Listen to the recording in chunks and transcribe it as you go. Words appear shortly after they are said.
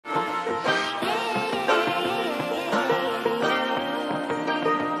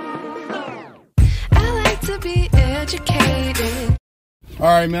All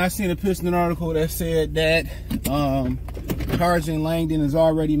right, man, I seen a Piston article that said that Trajan Langdon has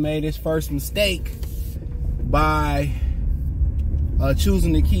already made his first mistake by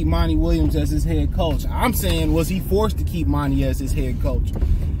choosing to keep Monty Williams as his head coach. I'm saying, was he forced to keep Monty as his head coach?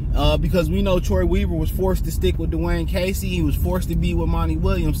 Because we know Troy Weaver was forced to stick with Dwayne Casey. He was forced to be with Monty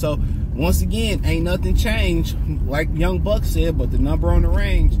Williams. So, once again, ain't nothing changed, like Young Buck said, but the number on the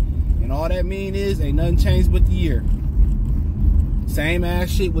range. And all that mean is, ain't nothing changed but the year. Same ass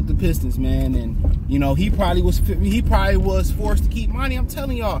shit with the Pistons, man. And, you know, he probably was forced to keep Monty. I'm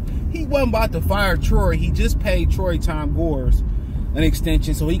telling y'all, he wasn't about to fire Troy. He just paid Troy Gores an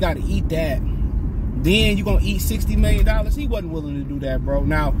extension, so he got to eat that. Then you're going to eat $60 million. He wasn't willing to do that, bro.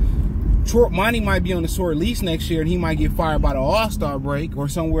 Now, Monty might be on the short lease next year, and he might get fired by the All-Star break or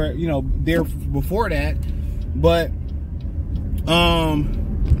somewhere, you know, there before that. But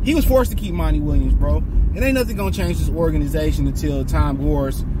he was forced to keep Monty Williams, bro. It ain't nothing going to change this organization until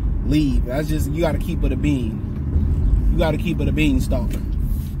Gores leave. That's just, you got to keep it a bean. You got to keep it a beanstalk.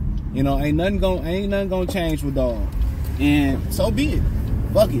 You know, ain't nothing going to change with dog. And so be it.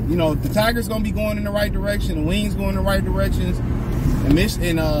 Fuck it. You know, the Tigers gonna be going in the right direction, the Wings going in the right directions, and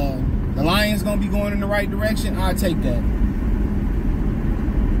the Lions gonna be going in the right direction. I take that.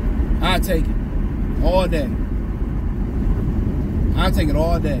 I take it all day. I take it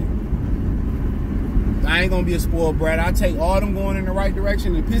all day. I ain't gonna be a spoiled brat. I take all them going in the right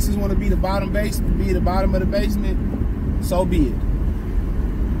direction. The Pistons want to be the bottom of the basement. So be it.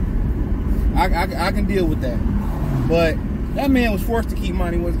 I can deal with that. But that man was forced to keep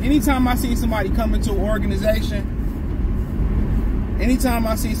Monty. Anytime I see somebody come into an organization,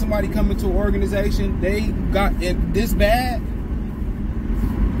 they got it this bad.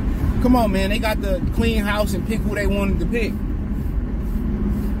 Come on, man. They got the clean house and pick who they wanted to pick.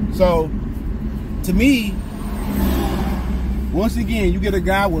 So, to me, once again, you get a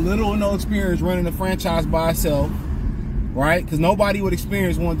guy with little or no experience running a franchise by himself, right? Because nobody with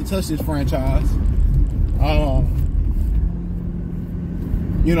experience wanted to touch this franchise.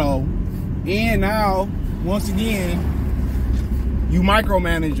 You know, and now, once again, you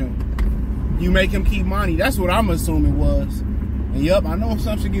micromanage him. You make him keep Monty. That's what I'm assuming was. And yep, I know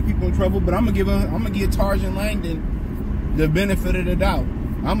some should get people in trouble, but I'm gonna give Trajan Langdon the benefit of the doubt.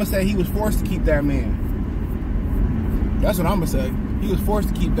 I'm gonna say he was forced to keep that man. That's what I'm gonna say. He was forced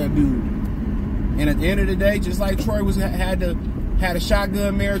to keep that dude. And at the end of the day, just like Troy had a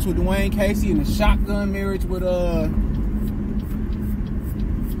shotgun marriage with Dwayne Casey and a shotgun marriage with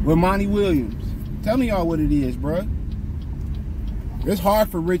Monty Williams. Tell me y'all what it is, bruh. It's hard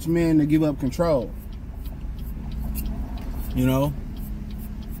for rich men to give up control. You know?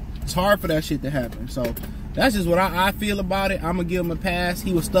 It's hard for that shit to happen. So, that's just what I feel about it. I'm going to give him a pass.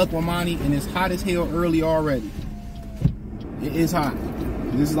 He was stuck with Monty, and it's hot as hell early already. It is hot.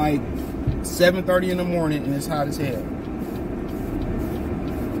 It's like 7:30 in the morning, and it's hot as hell.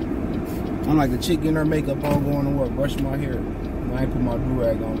 I'm like a chick getting her makeup on, going to work, brushing my hair. I ain't put my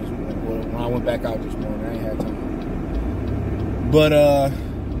do-rag on this morning. Well, when I went back out this morning, I ain't had time.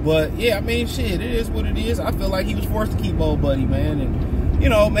 But yeah, I mean, shit, it is what it is. I feel like he was forced to keep old buddy, man. And, you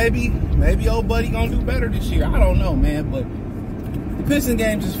know, maybe old buddy gonna do better this year. I don't know, man. But the Piston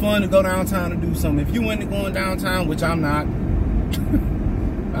game's just fun to go downtown and do something. If you into going downtown, which I'm not.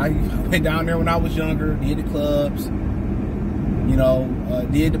 I went down there when I was younger, did the clubs. You know,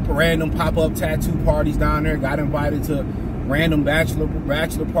 did the random pop-up tattoo parties down there. Got invited to random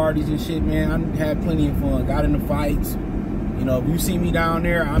bachelor parties and shit, man. I had plenty of fun. Got into fights. You know, if you see me down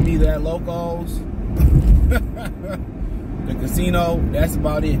there, I'm either at Locos, the casino. That's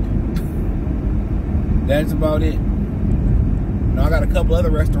about it. That's about it. You know, I got a couple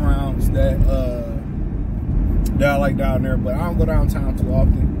other restaurants that I like down there, but I don't go downtown too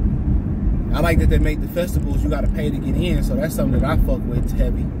often. I like that they make the festivals. You got to pay to get in, so that's something that I fuck with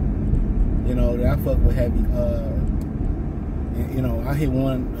heavy. You know, that I fuck with heavy. You know, I hit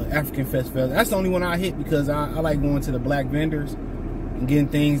one African Festival. That's the only one I hit because I like going to the black vendors and getting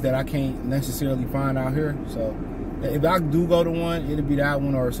things that I can't necessarily find out here. So if I do go to one, it'll be that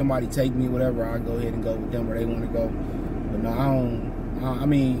one, or if somebody take me, whatever, I'll go ahead and go with them where they want to go. But no, I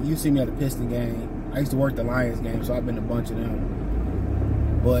mean, you see me at the Piston game. I used to work the Lions game, so I've been to a bunch of them.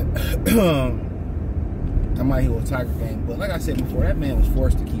 But I might hit a Tiger game. But like I said before, that man was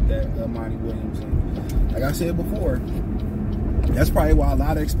forced to keep that Monty Williams. And like I said before, that's probably why a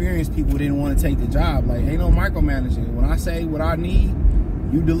lot of experienced people didn't want to take the job. Like, ain't no micromanaging. When I say what I need,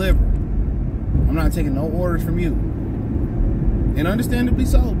 you deliver. I'm not taking no orders from you. And understandably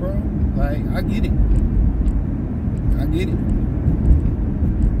so, bro. Like, I get it. I get it.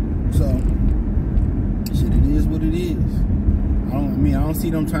 So, shit, it is what it is. I don't see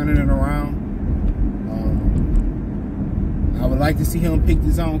them turning it around. I would like to see him pick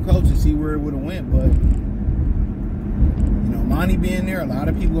his own coach and see where it would have went, but Monty being there, a lot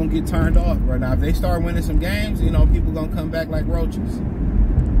of people gonna get turned off right now. If they start winning some games, people gonna come back like roaches.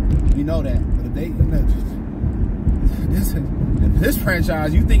 You know that. But if they this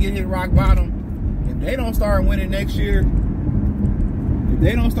franchise, you think it hit rock bottom? If they don't start winning next year,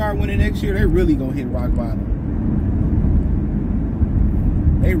 they're really gonna hit rock bottom.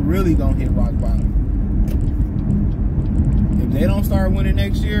 They really gonna hit rock bottom. If they don't start winning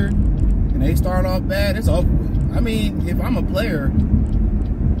next year and they start off bad, it's over with. I mean, if I'm a player,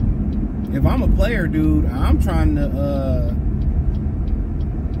 dude, I'm trying to,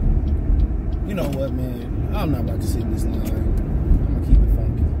 you know what, man? I'm not about to sit in this line. I'm gonna keep it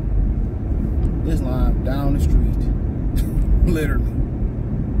funky. This line down the street, literally.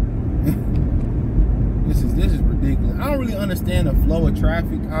 This is ridiculous. I don't really understand the flow of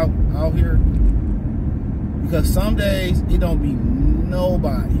traffic out here, because some days it don't be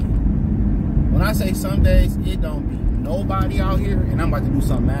nobody. When I say some days, it don't be nobody out here, and I'm about to do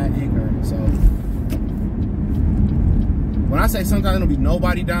something mad ignorant. So when I say sometimes it don't be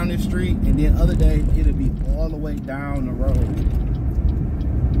nobody down this street, and then other days it'll be all the way down the road.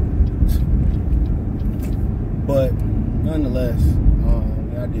 But nonetheless,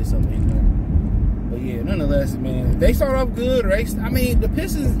 I did something ignorant. But yeah, nonetheless, man, they start off good. The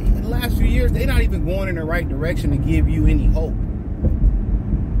Pistons in the last few years, they're not even going in the right direction to give you any hope.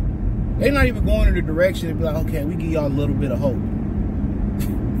 They're not even going in the direction to be like, okay, we give y'all a little bit of hope.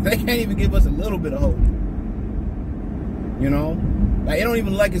 They can't even give us a little bit of hope. Like, it don't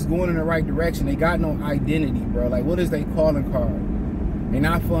even like it's going in the right direction. They got no identity, bro. Like, what is they calling card? They're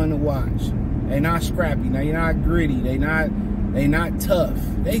not fun to watch. They're not scrappy. Now, you're not gritty. They not tough.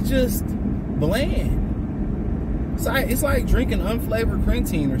 They just bland. It's like drinking unflavored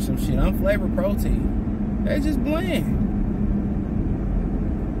creatine or some shit, unflavored protein. They just bland.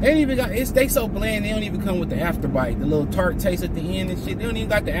 They ain't even got, they so bland, they don't even come with the afterbite, the little tart taste at the end and shit. They don't even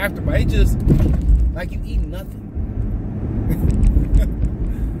got the afterbite. They just, like, you eating nothing.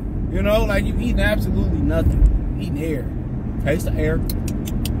 Like you eating absolutely nothing. Eating air. Taste the air.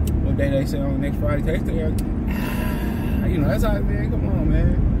 What day they say on next Friday? Taste the air. That's how it is. Come on,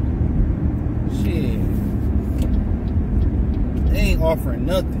 man. Shit. They ain't offering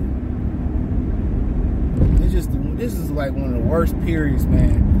nothing. This is like one of the worst periods,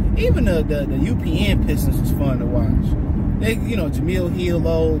 man. Even the UPN Pistons was fun to watch. They, Jamil Hill,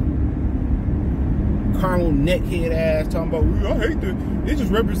 old caramel neckhead ass talking about, I hate that. It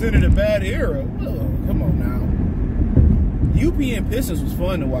just represented a bad era. Oh, come on now. The UPN Pistons was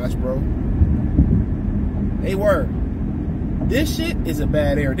fun to watch, bro. They were. This shit is a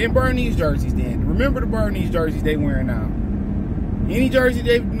bad era. Then burn these jerseys then. Remember to burn these jerseys they wearing now. Any jersey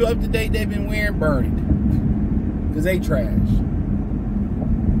they up to date they've been wearing, burn it. Because they trash.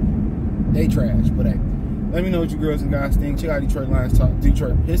 But hey, let me know what you girls and guys think. Check out Detroit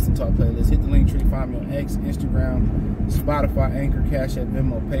Piston Talk playlist. Hit the link tree. Find me on X, Instagram, Spotify, Anchor, Cash App,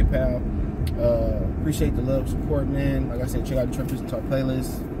 Venmo, PayPal. Appreciate the love, support, man. Like I said, check out Detroit Piston Talk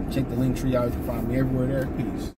playlist. Check the link tree out. You can find me everywhere there. Peace.